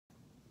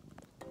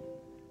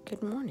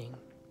Good morning.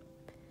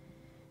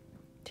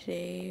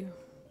 Today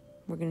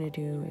we're going to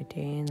do a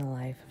day in the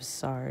life of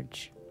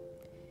Sarge.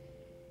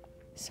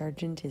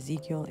 Sergeant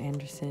Ezekiel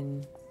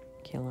Anderson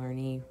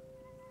Killarney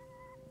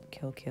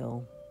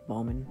Kill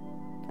Bowman.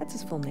 That's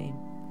his full name.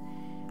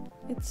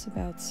 It's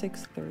about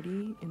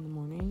 6:30 in the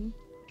morning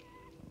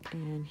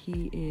and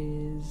he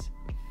is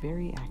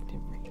very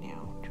active right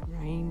now,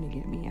 trying to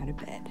get me out of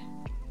bed.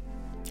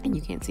 And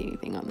you can't see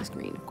anything on the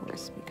screen, of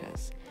course,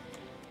 because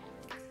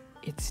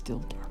it's still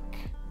dark.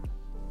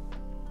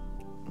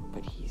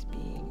 But he's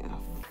being a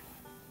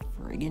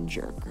friggin'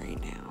 jerk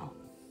right now.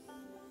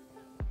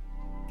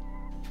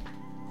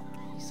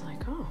 He's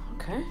like, oh,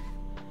 okay.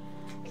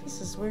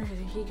 This is where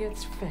he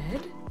gets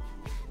fed?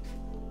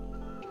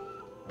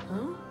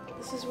 Huh?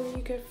 This is where you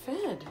get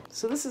fed.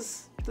 So this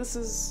is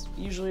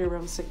usually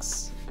around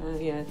 6,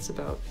 yeah, it's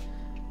about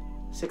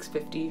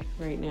 6:50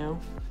 right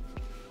now.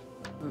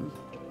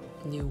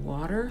 New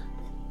water.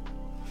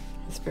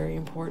 It's very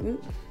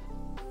important.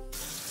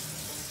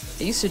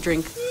 I used to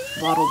drink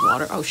bottled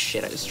water. Oh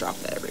shit, I just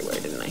dropped that everywhere,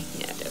 didn't I?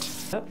 Yeah, I did.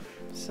 Yep.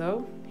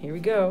 So, here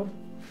we go.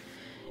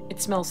 It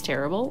smells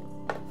terrible.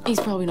 He's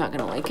probably not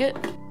gonna like it.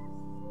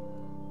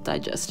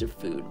 Digestive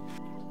food.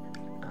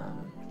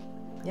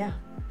 Yeah.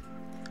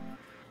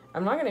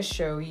 I'm not gonna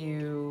show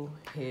you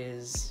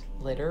his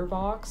litter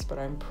box, but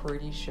I'm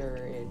pretty sure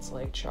it's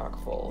like chock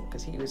full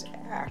because he was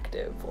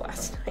active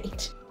last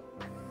night.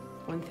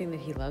 One thing that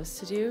he loves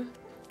to do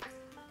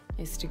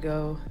is to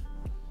go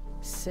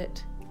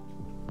sit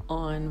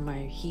on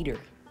my heater.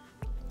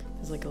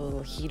 There's like a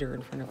little heater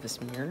in front of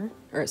this mirror,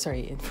 or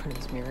sorry, in front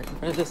of this mirror, in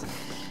front of this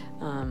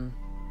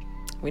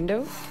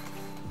window,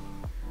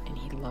 and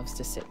he loves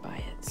to sit by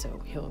it.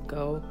 So he'll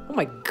go, oh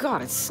my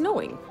God, it's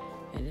snowing.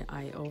 And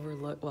I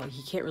overlook, well,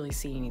 he can't really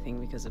see anything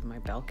because of my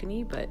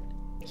balcony, but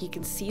he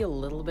can see a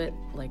little bit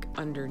like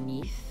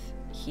underneath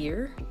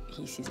here.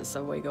 He sees a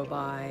subway go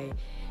by.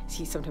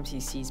 Sometimes he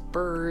sees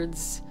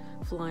birds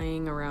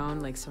flying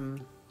around, like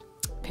some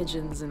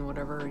pigeons and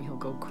whatever, and he'll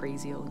go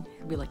crazy. He'll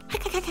be like,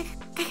 but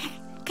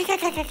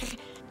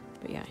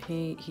yeah,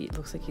 he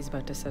looks like he's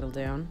about to settle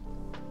down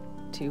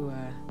to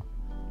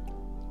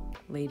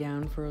lay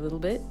down for a little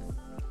bit.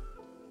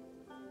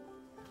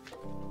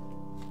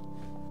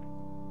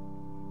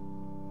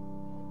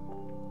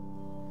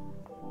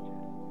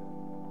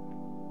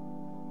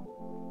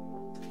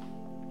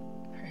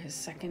 For his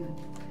second,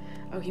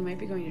 oh, he might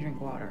be going to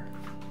drink water.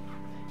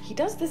 He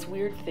does this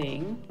weird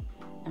thing.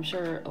 I'm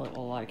sure a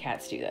lot of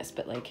cats do this,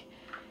 but like,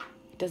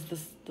 he does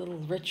this little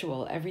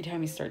ritual every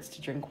time he starts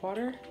to drink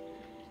water.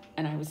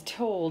 And I was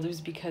told it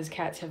was because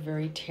cats have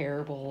very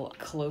terrible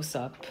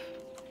close-up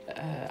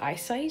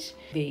eyesight.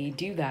 They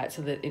do that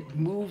so that it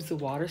moves the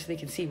water so they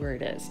can see where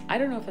it is. I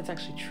don't know if that's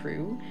actually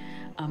true.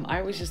 I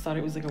always just thought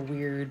it was like a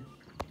weird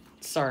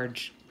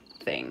Sarge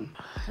thing.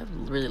 I'd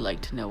really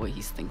like to know what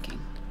he's thinking.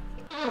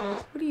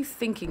 What are you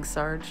thinking,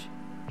 Sarge?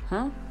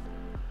 Huh?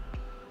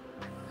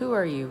 Who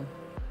are you?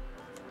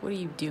 What are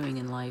you doing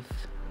in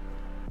life?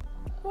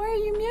 Why are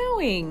you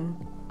meowing?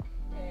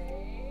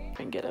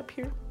 Can I get up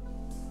here?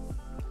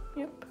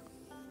 Yep.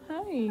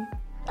 Hi.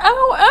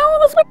 Ow, ow,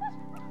 that's my...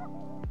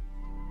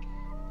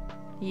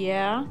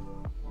 Yeah?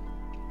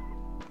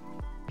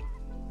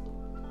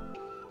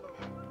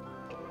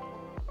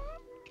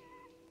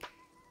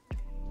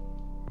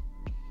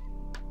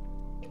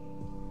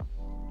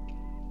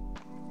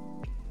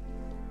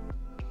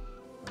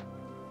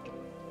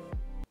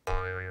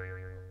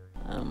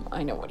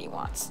 I know what he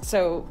wants.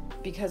 So,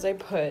 because I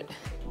put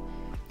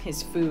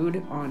his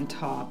food on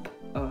top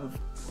of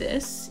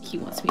this, he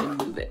wants me to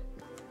move it.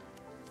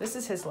 This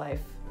is his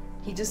life.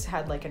 He just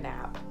had like a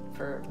nap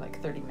for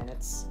like 30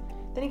 minutes.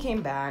 Then he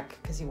came back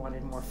because he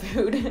wanted more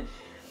food.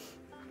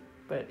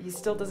 But he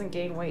still doesn't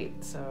gain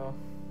weight, so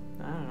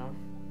I don't know.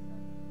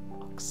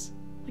 Looks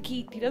like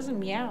he doesn't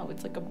meow.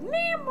 It's like a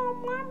blah, blah,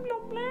 blah, blah,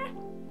 blah.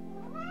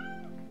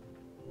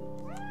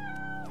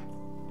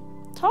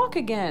 Talk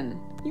again.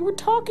 You were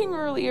talking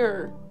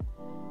earlier.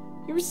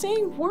 You were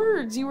saying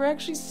words. You were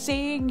actually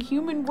saying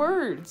human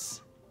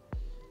words.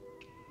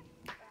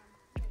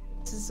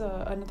 This is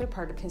another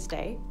part of his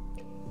day.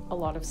 A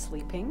lot of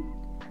sleeping.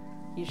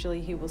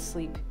 Usually he will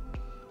sleep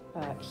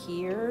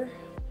here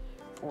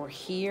or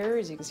here.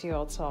 As you can see,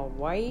 it's all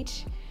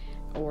white.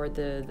 Or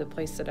the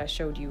place that I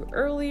showed you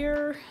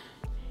earlier.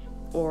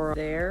 Or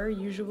there,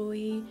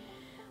 usually.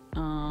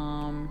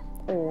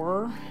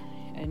 Or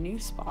a new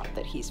spot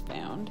that he's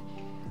found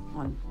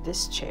on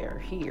this chair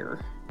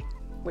here,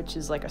 which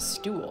is like a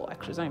stool.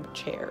 Actually, it's not even a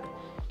chair.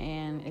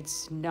 And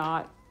it's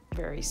not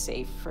very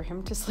safe for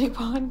him to sleep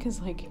on because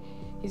like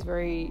he's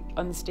very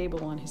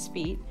unstable on his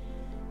feet.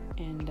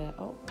 And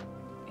oh,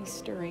 he's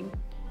stirring.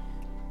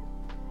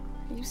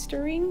 Are you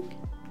stirring?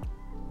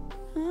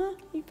 Huh?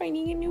 You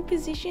finding a new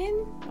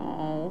position?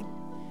 Oh,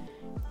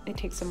 it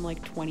takes him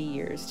like 20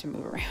 years to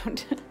move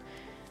around.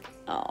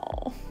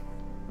 Oh,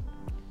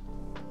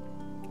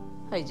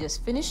 I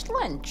just finished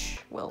lunch.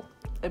 Well,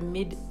 a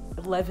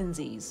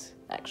mid-11sies,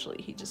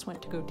 actually. He just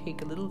went to go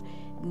take a little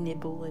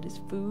nibble at his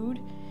food.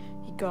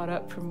 He got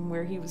up from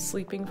where he was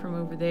sleeping from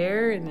over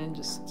there and then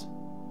just...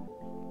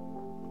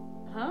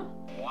 Huh?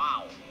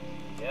 Wow.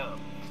 Yeah.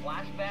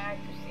 Flashback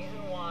to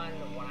season 1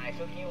 when I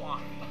took you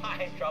on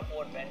 5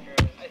 truffle adventures.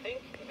 I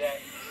think that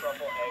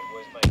truffle egg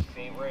was my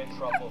favorite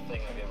truffle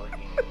thing I've ever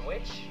eaten.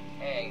 Which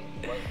egg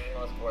was the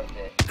most worth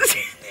it?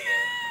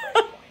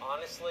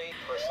 Honestly,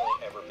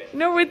 personally, ever been.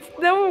 No,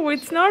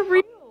 it's not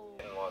real.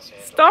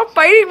 Stop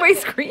biting my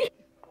screen.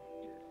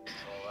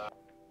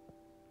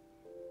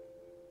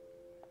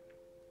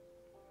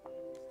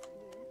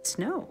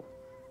 Snow.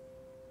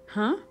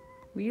 Huh?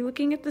 Were you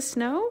looking at the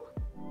snow?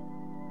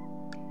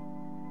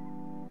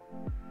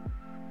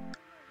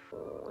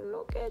 Oh,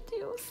 look at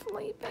you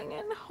sleeping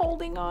and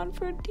holding on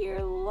for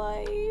dear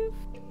life.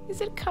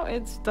 Is it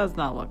it does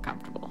not look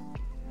comfortable.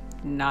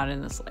 Not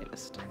in the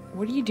slightest.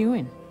 What are you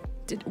doing?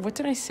 What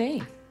did I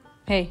say?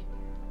 Hey.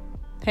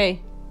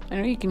 Hey. I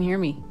know you can hear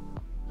me.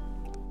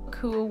 Look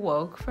who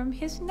awoke from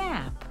his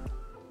nap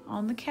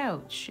on the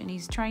couch and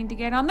he's trying to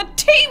get on the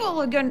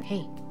table again.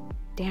 Hey.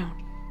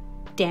 Down.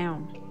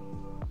 Down.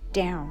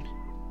 Down.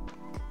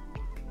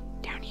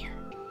 Down here.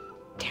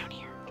 Down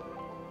here.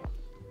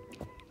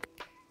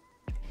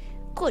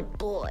 Good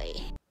boy.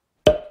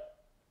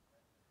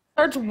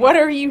 Sarge, what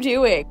are you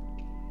doing?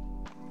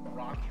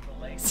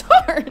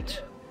 Sarge!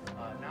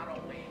 Not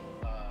only,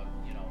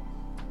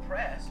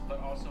 press,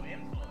 but also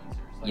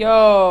influencers. Like,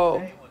 yo,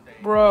 say what they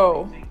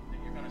bro. think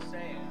that you're gonna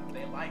say, and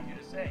they like you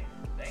to say.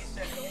 They ain't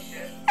said no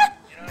shit.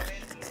 You know what I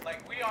mean?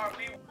 Like, we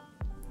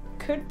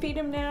could feed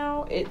him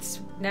now. It's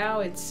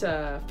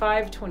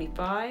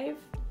 5:25,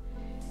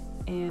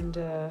 and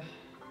I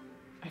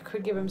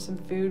could give him some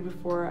food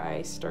before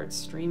I start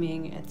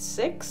streaming at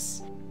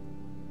 6.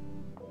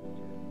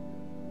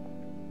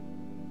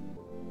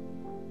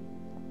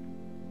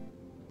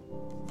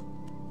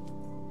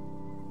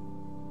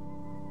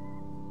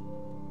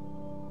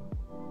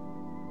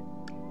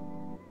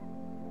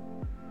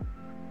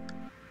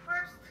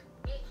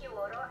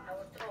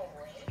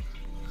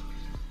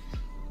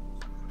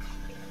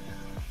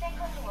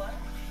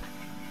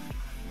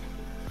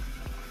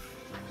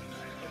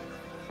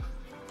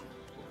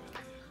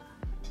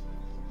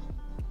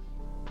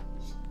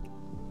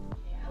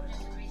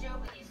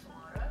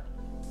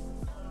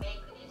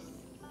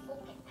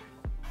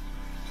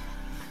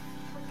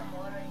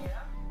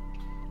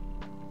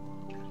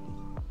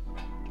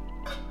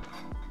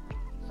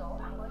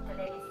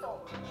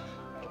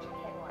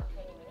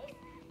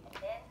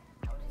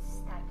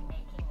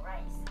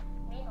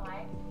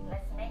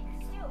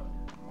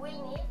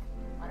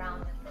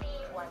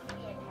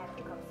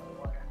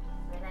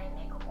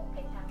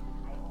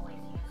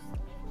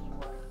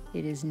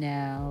 It is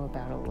now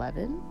about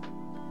 11.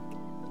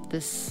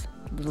 This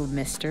little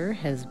mister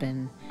has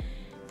been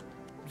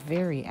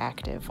very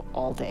active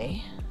all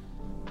day.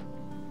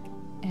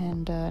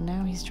 And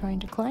now he's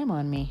trying to climb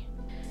on me.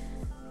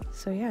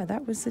 So yeah,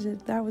 that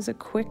was a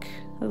quick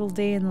little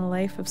day in the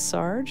life of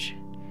Sarge.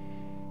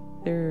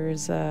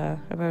 There's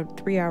about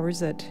 3 hours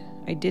that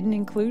I didn't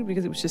include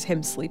because it was just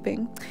him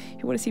sleeping. If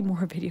you want to see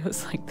more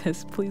videos like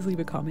this, please leave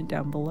a comment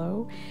down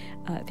below.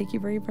 Thank you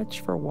very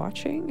much for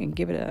watching, and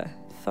give it a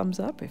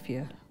thumbs up if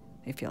you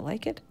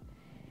like it.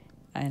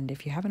 And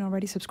if you haven't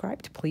already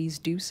subscribed, please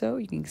do so.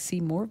 You can see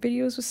more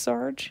videos with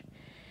Sarge.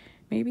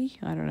 Maybe,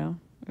 I don't know.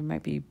 It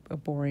might be a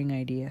boring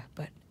idea,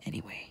 but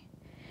anyway.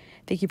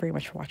 Thank you very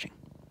much for watching.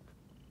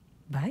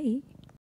 Bye.